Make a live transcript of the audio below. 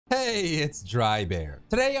Hey, it's Drybear.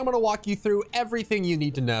 Today I'm going to walk you through everything you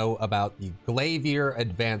need to know about the Glaivier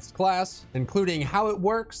advanced class, including how it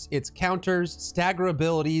works, its counters, stagger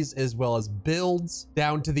abilities, as well as builds,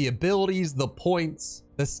 down to the abilities, the points,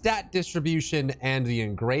 the stat distribution, and the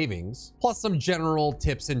engravings, plus some general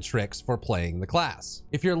tips and tricks for playing the class.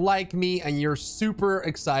 If you're like me and you're super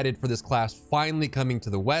excited for this class finally coming to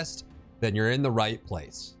the West, then you're in the right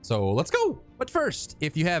place. So let's go. But first,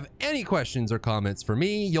 if you have any questions or comments for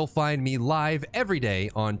me, you'll find me live every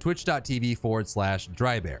day on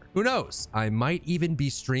twitch.tv/Drybear. Who knows? I might even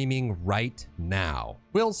be streaming right now.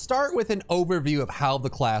 We'll start with an overview of how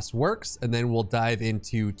the class works, and then we'll dive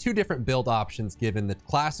into two different build options given the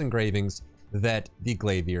class engravings that the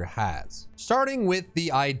Glaivier has. Starting with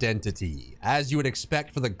the identity. As you would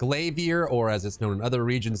expect for the Glaivier, or as it's known in other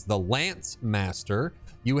regions, the Lance Master,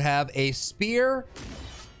 you have a spear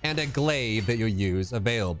and a glaive that you'll use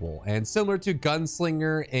available. And similar to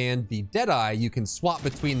Gunslinger and the Deadeye, you can swap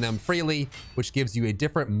between them freely, which gives you a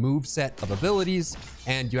different move set of abilities,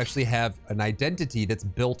 and you actually have an identity that's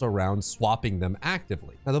built around swapping them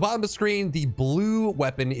actively. Now, the bottom of the screen, the blue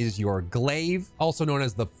weapon is your glaive, also known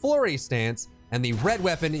as the flurry stance, and the red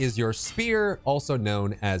weapon is your spear, also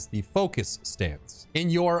known as the focus stance. In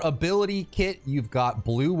your ability kit, you've got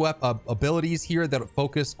blue abilities here that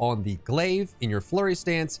focus on the glaive in your flurry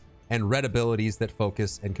stance, and red abilities that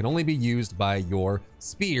focus and can only be used by your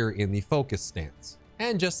spear in the focus stance.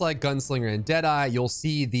 And just like Gunslinger and Deadeye, you'll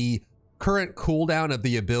see the current cooldown of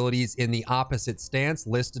the abilities in the opposite stance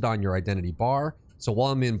listed on your identity bar. So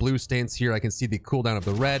while I'm in blue stance here, I can see the cooldown of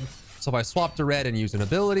the red. So if I swap to red and use an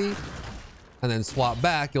ability, and then swap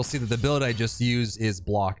back, you'll see that the ability I just used is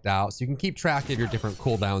blocked out, so you can keep track of your different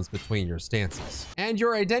cooldowns between your stances. And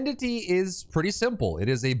your identity is pretty simple. It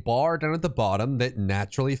is a bar down at the bottom that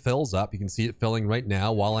naturally fills up. You can see it filling right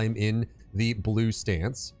now while I'm in the blue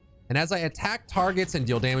stance. And as I attack targets and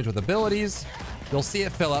deal damage with abilities, you'll see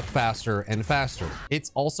it fill up faster and faster.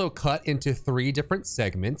 It's also cut into 3 different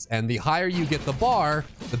segments, and the higher you get the bar,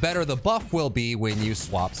 the better the buff will be when you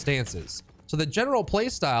swap stances. So the general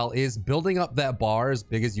playstyle is building up that bar as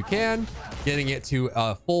big as you can, getting it to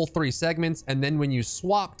a full 3 segments, and then when you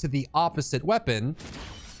swap to the opposite weapon,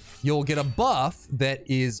 you'll get a buff that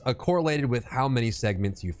is correlated with how many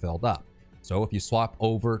segments you filled up. So if you swap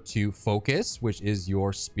over to focus, which is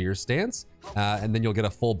your spear stance, and then you'll get a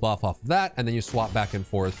full buff off of that, and then you swap back and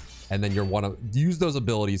forth, and then you'll want to use those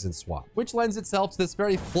abilities and swap, which lends itself to this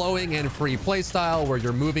very flowing and free playstyle where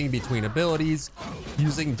you're moving between abilities,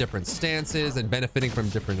 using different stances and benefiting from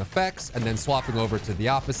different effects, and then swapping over to the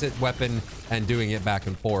opposite weapon and doing it back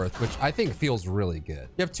and forth, which I think feels really good.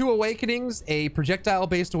 You have 2 awakenings, a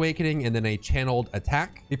projectile-based awakening and then a channeled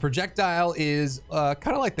attack. The projectile is kind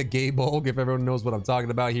of like the Gaybulg, if everyone knows what I'm talking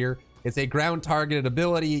about here. It's a ground targeted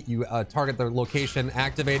ability. You target the location,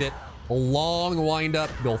 activate it, a long wind up,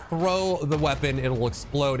 you'll throw the weapon, it'll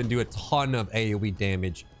explode and do a ton of AoE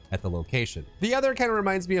damage at the location. The other kind of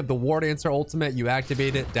reminds me of the War Dancer ultimate. You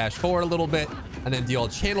activate it, dash forward a little bit, and then deal a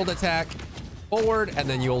channeled attack forward, and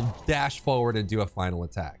then you'll dash forward and do a final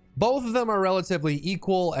attack. Both of them are relatively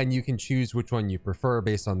equal, and you can choose which one you prefer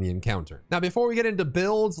based on the encounter. Now, before we get into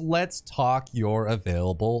builds, let's talk your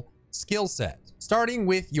available skill set. Starting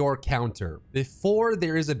with your counter. Before,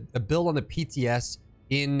 there is a build on the PTS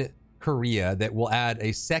in Korea that will add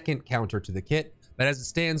a second counter to the kit, but as it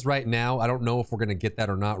stands right now, I don't know if we're going to get that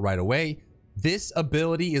or not right away. This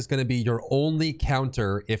ability is going to be your only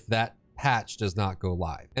counter if that patch does not go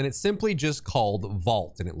live, and it's simply just called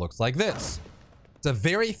Vault, and it looks like this. It's a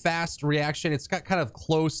very fast reaction. It's got kind of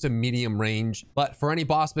close to medium range, but for any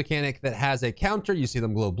boss mechanic that has a counter, you see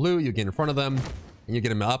them glow blue, you get in front of them and you get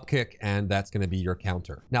them an up kick, and that's going to be your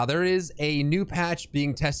counter. Now, there is a new patch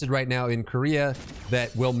being tested right now in Korea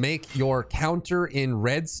that will make your counter in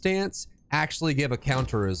red stance actually give a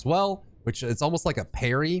counter as well, which is almost like a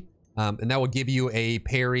parry. And that will give you a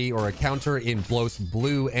parry or a counter in both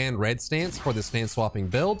blue and red stance for the stance swapping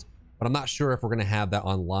build. But I'm not sure if we're going to have that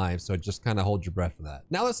on live, so just kind of hold your breath for that.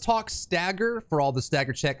 Now let's talk stagger for all the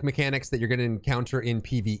stagger check mechanics that you're going to encounter in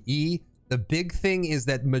PvE. The big thing is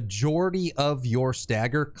that majority of your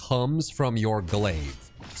stagger comes from your glaive.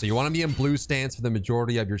 So you want to be in blue stance for the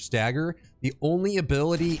majority of your stagger. The only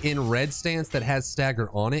ability in red stance that has stagger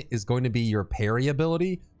on it is going to be your parry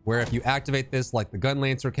ability, where if you activate this like the Gun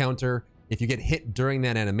Lancer counter, if you get hit during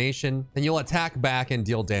that animation, then you'll attack back and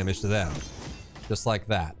deal damage to them. Just like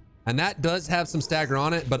that. And that does have some stagger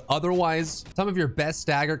on it, but otherwise, some of your best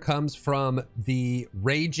stagger comes from the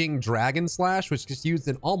Raging Dragon Slash, which is used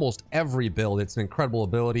in almost every build. It's an incredible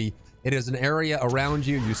ability. It is an area around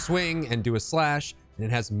you. You swing and do a slash,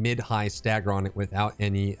 and it has mid-high stagger on it without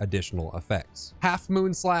any additional effects. Half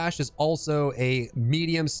Moon Slash is also a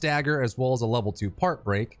medium stagger as well as a level 2 part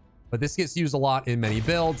break, but this gets used a lot in many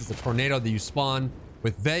builds. It's a tornado that you spawn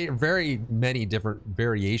with very many different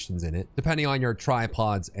variations in it, depending on your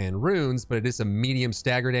tripods and runes, but it is a medium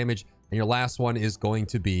stagger damage. And your last one is going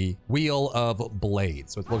to be Wheel of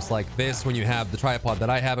Blades. So it looks like this when you have the tripod that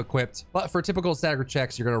I have equipped. But for typical stagger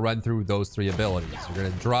checks, you're going to run through those 3 abilities. You're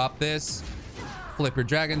going to drop this, flip your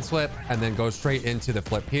dragon flip, and then go straight into the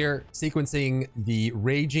flip here, sequencing the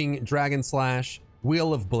Raging Dragon Slash,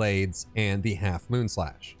 Wheel of Blades, and the Half Moon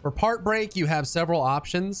Slash. For part break, you have several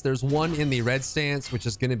options. There's one in the red stance, which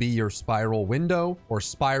is going to be your Spiral Window, or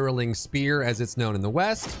Spiraling Spear as it's known in the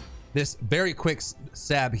West. This very quick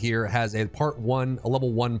stab here has a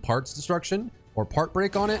level 1 parts destruction or part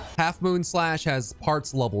break on it. Half Moon Slash has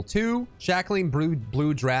parts level 2. Shackling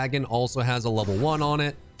Blue Dragon also has a level 1 on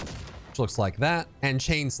it, which looks like that. And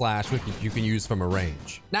Chain Slash, which you can use from a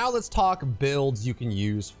range. Now let's talk builds you can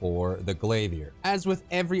use for the Glaivier. As with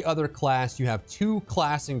every other class, you have 2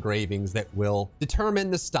 class engravings that will determine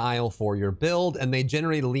the style for your build, and they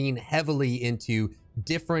generally lean heavily into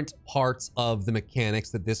different parts of the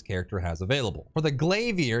mechanics that this character has available. For the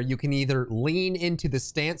Glaivier, you can either lean into the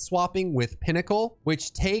stance swapping with Pinnacle,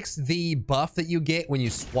 which takes the buff that you get when you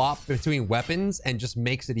swap between weapons and just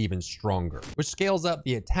makes it even stronger, which scales up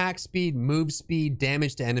the attack speed, move speed,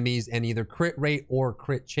 damage to enemies, and either crit rate or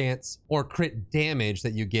crit chance or crit damage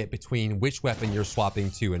that you get between which weapon you're swapping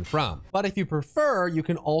to and from. But if you prefer, you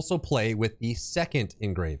can also play with the second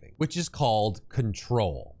engraving, which is called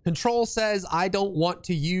Control. Control says, I don't want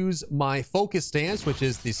to use my focus stance, which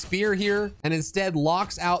is the spear here, and instead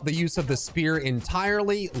locks out the use of the spear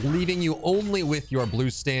entirely, leaving you only with your blue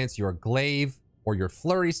stance, your glaive, or your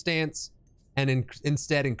flurry stance, and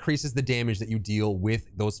instead increases the damage that you deal with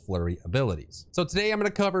those flurry abilities. So today I'm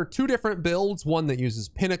going to cover 2 different builds, one that uses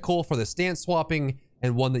Pinnacle for the stance swapping,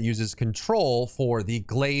 and one that uses Control for the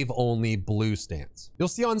glaive only blue stance. You'll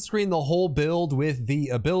see on screen the whole build with the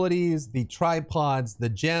abilities, the tripods, the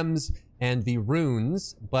gems, and the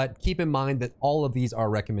runes, but keep in mind that all of these are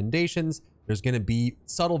recommendations. There's going to be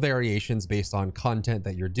subtle variations based on content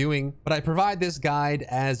that you're doing, but I provide this guide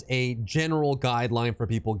as a general guideline for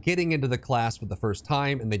people getting into the class for the first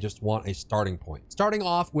time and they just want a starting point. Starting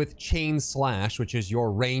off with Chain Slash, which is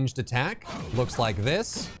your ranged attack, looks like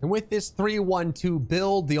this. And with this 3-1-2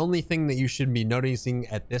 build, the only thing that you should be noticing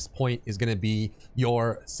at this point is going to be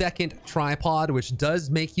your second tripod, which does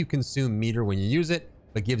make you consume meter when you use it,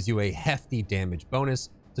 but gives you a hefty damage bonus.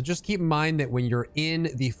 So just keep in mind that when you're in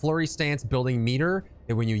the flurry stance building meter,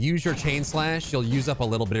 that when you use your Chain Slash, you'll use up a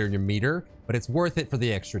little bit of your meter, but it's worth it for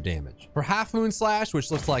the extra damage. For Half Moon Slash, which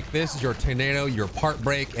looks like this, is your tornado, your part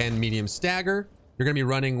break, and medium stagger. You're going to be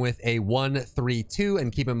running with a 1-3-2,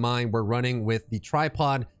 and keep in mind we're running with the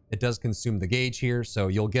tripod. It does consume the gauge here, so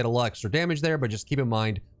you'll get a little extra damage there, but just keep in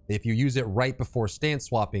mind that if you use it right before stance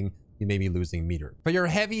swapping, you may be losing meter. For your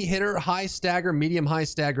heavy hitter, high stagger, medium high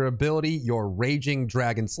stagger ability, your Raging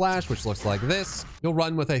Dragon Slash, which looks like this, you'll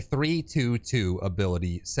run with a 3-2-2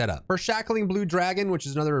 ability setup. For Shackling Blue Dragon, which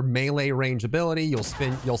is another melee range ability, you'll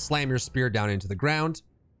slam your spear down into the ground,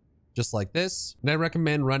 just like this. And I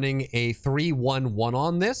recommend running a 3-1-1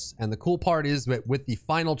 on this. And the cool part is that with the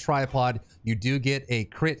final tripod, you do get a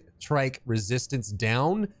crit trike resistance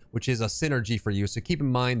down, which is a synergy for you. So keep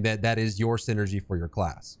in mind that that is your synergy for your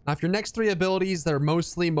class. Now, for your next 3 abilities, they're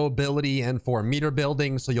mostly mobility and for meter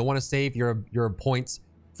building. So you'll want to save your points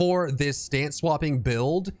for this stance swapping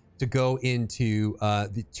build to go into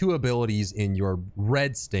the 2 abilities in your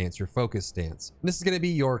red stance, your focus stance. And this is going to be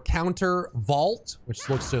your counter vault, which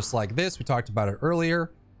looks just like this. We talked about it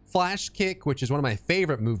earlier. Flash kick, which is one of my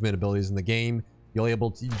favorite movement abilities in the game. You'll be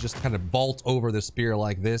able to just kind of vault over the spear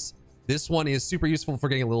like this. This one is super useful for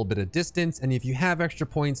getting a little bit of distance. And if you have extra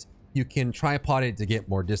points, you can tripod it to get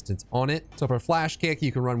more distance on it. So for flash kick,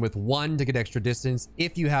 you can run with 1 to get extra distance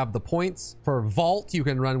if you have the points. For vault, you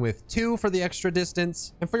can run with 2 for the extra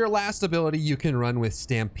distance. And for your last ability, you can run with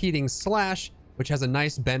Stampeding Slash, which has a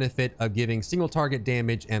nice benefit of giving single target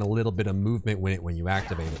damage and a little bit of movement when you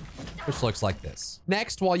activate it, which looks like this.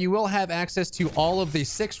 Next, while you will have access to all of the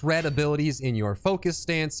 6 red abilities in your focus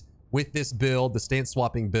stance, with this build, the stance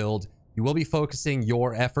swapping build, you will be focusing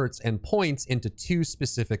your efforts and points into 2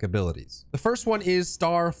 specific abilities. The first one is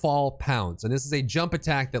Starfall Pounce, and this is a jump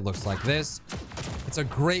attack that looks like this. It's a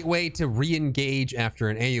great way to re-engage after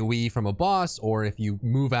an AoE from a boss, or if you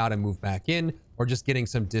move out and move back in, or just getting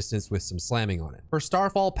some distance with some slamming on it. For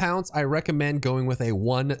Starfall Pounce, I recommend going with a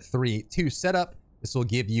 1-3-2 setup. This will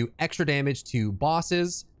give you extra damage to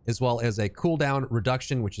bosses, as well as a cooldown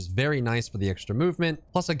reduction, which is very nice for the extra movement,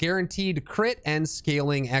 plus a guaranteed crit and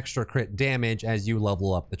scaling extra crit damage as you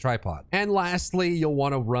level up the tripod. And lastly, you'll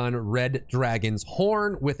want to run Red Dragon's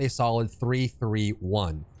Horn with a solid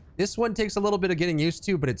 3-3-1. This one takes a little bit of getting used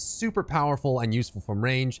to, but it's super powerful and useful from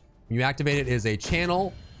range. When you activate it, it is a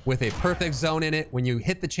channel with a perfect zone in it. When you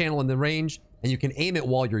hit the channel in the range, and you can aim it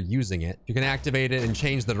while you're using it. You can activate it and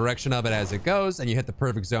change the direction of it as it goes, and you hit the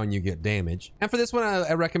perfect zone, you get damage. And for this one,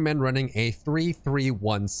 I recommend running a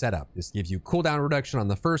 3-3-1 setup. This gives you cooldown reduction on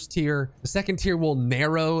the first tier. The second tier will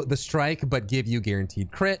narrow the strike, but give you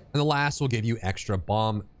guaranteed crit. And the last will give you extra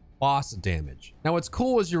bomb boss damage. Now, what's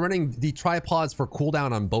cool is you're running the tripods for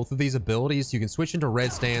cooldown on both of these abilities. You can switch into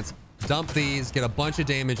red stance, dump these, get a bunch of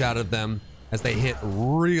damage out of them as they hit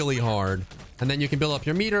really hard. And then you can build up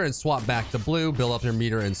your meter and swap back to blue, build up your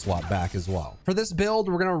meter and swap back as well. For this build,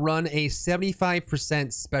 we're gonna run a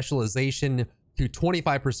 75% specialization to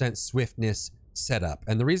 25% swiftness setup.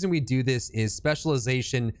 And the reason we do this is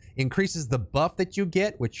specialization increases the buff that you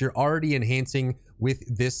get, which you're already enhancing with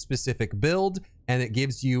this specific build. And it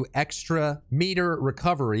gives you extra meter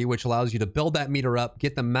recovery, which allows you to build that meter up,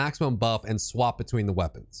 get the maximum buff, and swap between the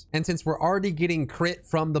weapons. And since we're already getting crit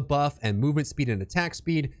from the buff and movement speed and attack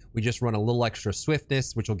speed, we just run a little extra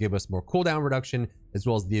swiftness, which will give us more cooldown reduction, as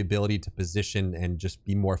well as the ability to position and just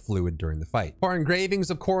be more fluid during the fight. For our engravings,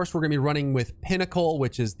 of course, we're going to be running with Pinnacle,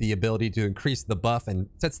 which is the ability to increase the buff and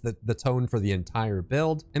sets the tone for the entire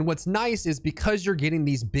build. And what's nice is because you're getting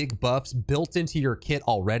these big buffs built into your kit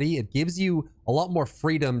already, it gives you a lot more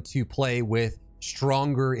freedom to play with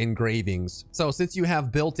stronger engravings. So since you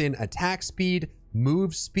have built-in attack speed,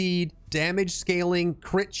 move speed, damage scaling,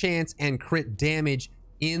 crit chance, and crit damage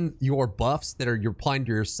in your buffs that you're applying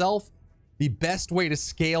to yourself, the best way to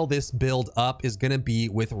scale this build up is going to be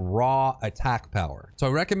with raw attack power. So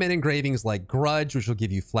I recommend engravings like Grudge, which will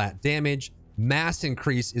give you flat damage. Mass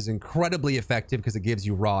Increase is incredibly effective because it gives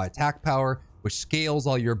you raw attack power, which scales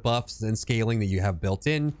all your buffs and scaling that you have built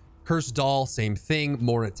in. Cursed Doll, same thing,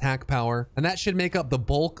 more attack power. And that should make up the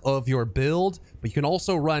bulk of your build, but you can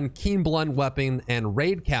also run Keen Blunt Weapon and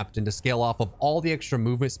Raid Captain to scale off of all the extra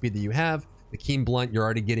movement speed that you have. The Keen Blunt, you're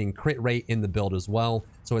already getting crit rate in the build as well.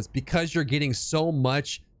 So it's because you're getting so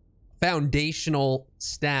much foundational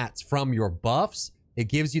stats from your buffs, it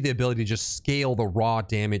gives you the ability to just scale the raw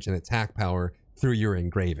damage and attack power through your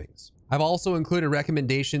engravings. I've also included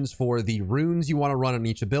recommendations for the runes you want to run on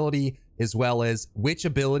each ability, as well as which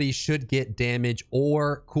ability should get damage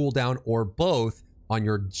or cooldown or both on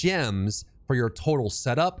your gems for your total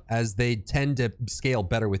setup, as they tend to scale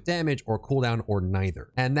better with damage or cooldown or neither.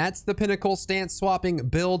 And that's the Pinnacle stance swapping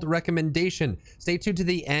build recommendation. Stay tuned to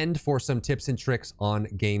the end for some tips and tricks on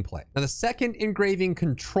gameplay. Now, the second engraving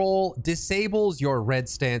control disables your red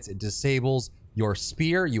stance. It disables your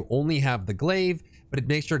spear. You only have the glaive, but it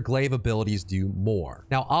makes your glaive abilities do more.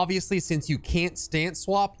 Now, obviously, since you can't stance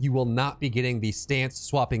swap, you will not be getting the stance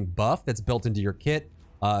swapping buff that's built into your kit,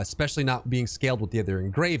 especially not being scaled with the other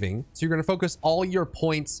engraving. So you're going to focus all your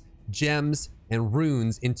points, gems, and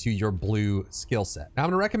runes into your blue skill set. Now,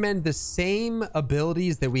 I'm going to recommend the same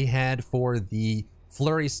abilities that we had for the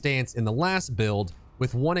flurry stance in the last build,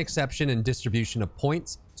 with one exception in distribution of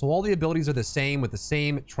points. So all the abilities are the same with the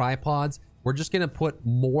same tripods. We're just going to put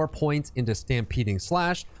more points into Stampeding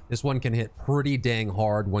Slash. This one can hit pretty dang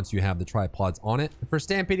hard once you have the tripods on it. For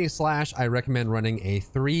Stampeding Slash, I recommend running a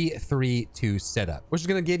 3-3-2 setup, which is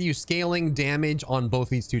going to give you scaling damage on both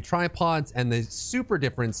these two tripods. And the super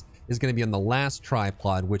difference is going to be on the last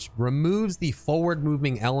tripod, which removes the forward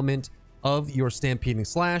moving element of your Stampeding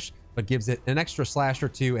Slash, but gives it an extra slash or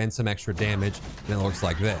two and some extra damage. And it looks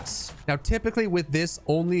like this. Now, typically with this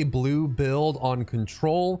only blue build on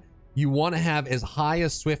control, you want to have as high a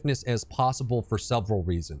swiftness as possible for several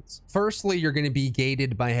reasons. Firstly, you're going to be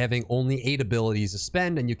gated by having only 8 abilities to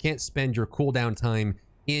spend, and you can't spend your cooldown time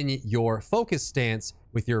in your focus stance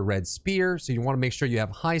with your red spear. So you want to make sure you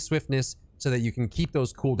have high swiftness so that you can keep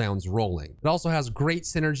those cooldowns rolling. It also has great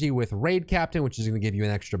synergy with Raid Captain, which is going to give you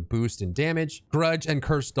an extra boost in damage. Grudge and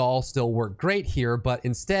Cursed Doll still work great here, but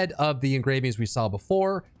instead of the engravings we saw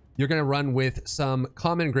before, you're going to run with some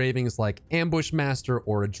common engravings like Ambush Master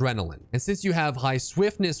or Adrenaline. And since you have high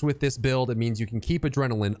swiftness with this build, it means you can keep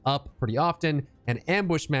Adrenaline up pretty often. And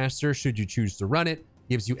Ambush Master, should you choose to run it,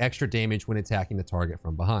 gives you extra damage when attacking the target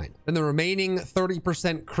from behind. Then the remaining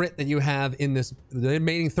 30% crit that you have in this, the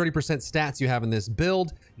remaining 30% stats you have in this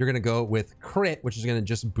build, you're going to go with crit, which is going to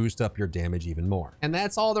just boost up your damage even more. And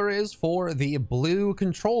that's all there is for the blue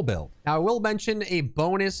control build. Now, I will mention a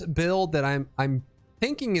bonus build that I'm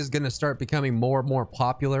thinking is going to start becoming more and more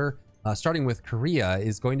popular starting with Korea,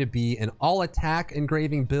 is going to be an all-attack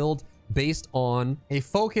engraving build based on a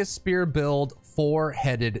focus spear build,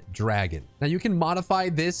 4-headed dragon. Now you can modify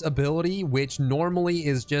this ability, which normally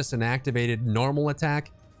is just an activated normal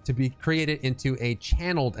attack, to be created into a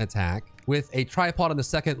channeled attack with a tripod on the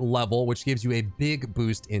 2nd level, which gives you a big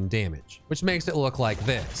boost in damage, which makes it look like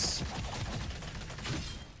this.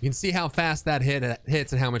 You can see how fast that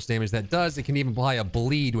hits and how much damage that does. It can even apply a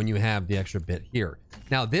bleed when you have the extra bit here.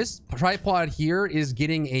 Now this tripod here is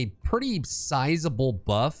getting a pretty sizable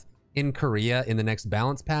buff in Korea in the next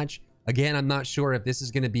balance patch. Again, I'm not sure if this is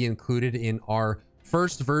going to be included in our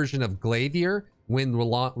first version of Glaivier when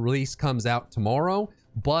release comes out tomorrow,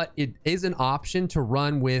 but it is an option to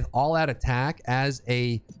run with all-out attack as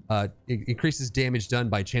it increases damage done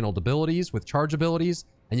by channeled abilities with charge abilities,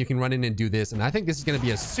 and you can run in and do this. And I think this is going to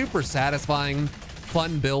be a super satisfying,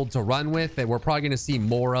 fun build to run with that we're probably going to see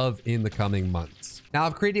more of in the coming months. Now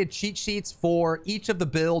I've created cheat sheets for each of the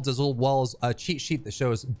builds, as well as a cheat sheet that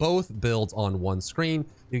shows both builds on one screen.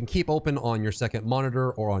 You can keep open on your second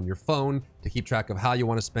monitor or on your phone to keep track of how you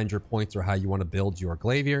want to spend your points or how you want to build your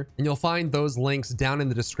Glaivier. And you'll find those links down in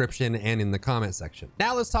the description and in the comment section.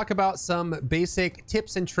 Now let's talk about some basic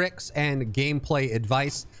tips and tricks and gameplay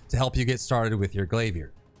advice to help you get started with your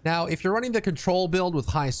Glaivier. Now, if you're running the control build with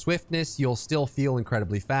high swiftness, you'll still feel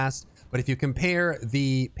incredibly fast. But if you compare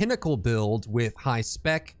the Pinnacle build with high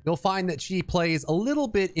spec, you'll find that she plays a little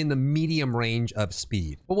bit in the medium range of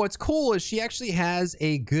speed. But what's cool is she actually has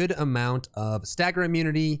a good amount of stagger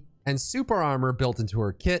immunity and super armor built into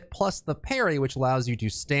her kit, plus the parry, which allows you to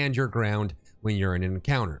stand your ground when you're in an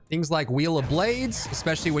encounter. Things like Wheel of Blades,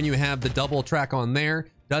 especially when you have the double track on there,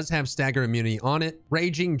 does have stagger immunity on it.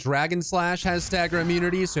 Raging Dragon Slash has stagger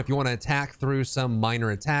immunity, so if you want to attack through some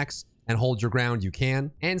minor attacks and hold your ground, you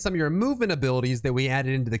can. And some of your movement abilities that we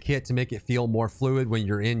added into the kit to make it feel more fluid when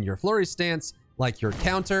you're in your flurry stance, like your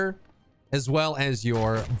counter, as well as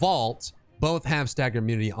your vault, both have stagger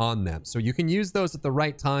immunity on them. So you can use those at the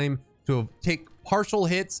right time to take partial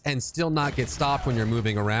hits and still not get stopped when you're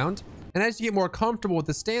moving around. And as you get more comfortable with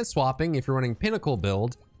the stance swapping, if you're running Pinnacle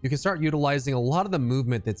build, you can start utilizing a lot of the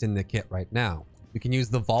movement that's in the kit right now. You can use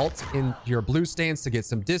the vault in your blue stance to get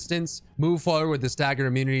some distance, move forward with the stagger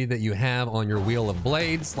immunity that you have on your Wheel of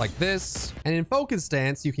Blades like this. And in focus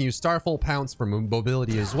stance, you can use Starful Pounce for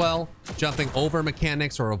mobility as well, jumping over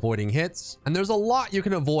mechanics or avoiding hits. And there's a lot you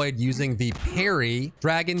can avoid using the parry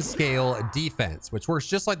Dragon Scale defense, which works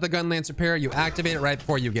just like the Gun Lancer parry. You activate it right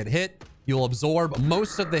before you get hit. You'll absorb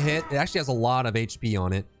most of the hit. It actually has a lot of HP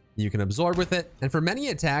on it you can absorb with it. And for many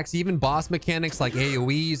attacks, even boss mechanics like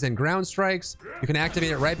AoEs and ground strikes, you can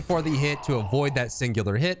activate it right before the hit to avoid that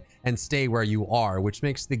singular hit and stay where you are, which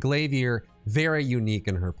makes the Glaivier very unique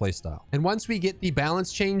in her playstyle. And once we get the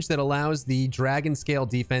balance change that allows the Dragon Scale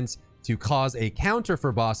defense to cause a counter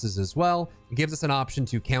for bosses as well, it gives us an option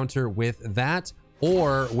to counter with that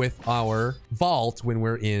or with our vault when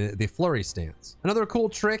we're in the flurry stance. Another cool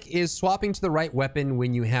trick is swapping to the right weapon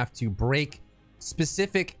when you have to break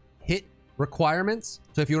specific hit requirements.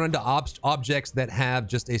 So if you run into objects that have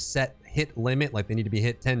just a set hit limit, like they need to be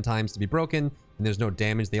hit 10 times to be broken and there's no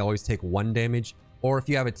damage, they always take 1 damage. Or if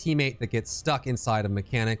you have a teammate that gets stuck inside a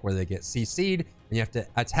mechanic where they get CC'd and you have to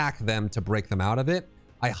attack them to break them out of it,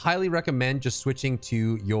 I highly recommend just switching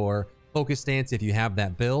to your focus stance if you have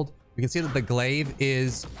that build. You can see that the glaive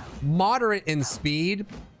is moderate in speed,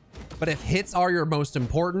 but if hits are your most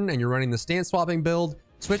important and you're running the stance swapping build,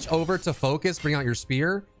 switch over to focus, bring out your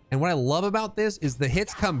spear. And what I love about this is the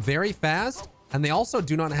hits come very fast and they also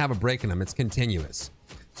do not have a break in them. It's continuous.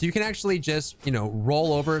 So you can actually just,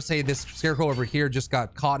 roll over. Say this scarecrow over here just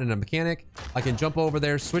got caught in a mechanic. I can jump over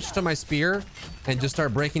there, switch to my spear, and just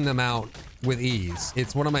start breaking them out with ease.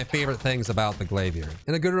 It's one of my favorite things about the Glaivier.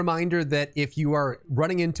 And a good reminder that if you are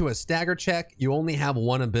running into a stagger check, you only have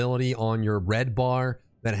one ability on your red bar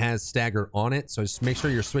that has stagger on it. So just make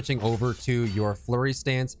sure you're switching over to your flurry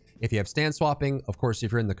stance. If you have stance swapping, of course,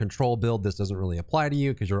 if you're in the control build, this doesn't really apply to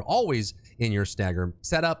you because you're always in your stagger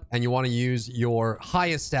setup and you want to use your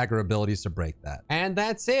highest stagger abilities to break that. And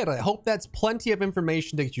that's it. I hope that's plenty of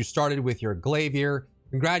information to get you started with your Glaivier.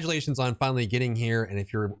 Congratulations on finally getting here. And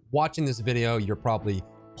if you're watching this video, you're probably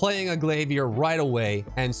playing a Glaivier right away,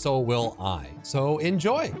 and so will I. So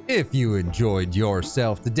enjoy. If you enjoyed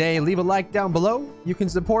yourself today, leave a like down below. You can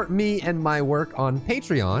support me and my work on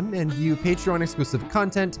Patreon and view Patreon exclusive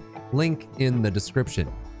content, link in the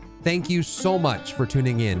description. Thank you so much for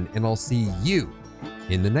tuning in, and I'll see you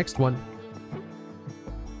in the next one.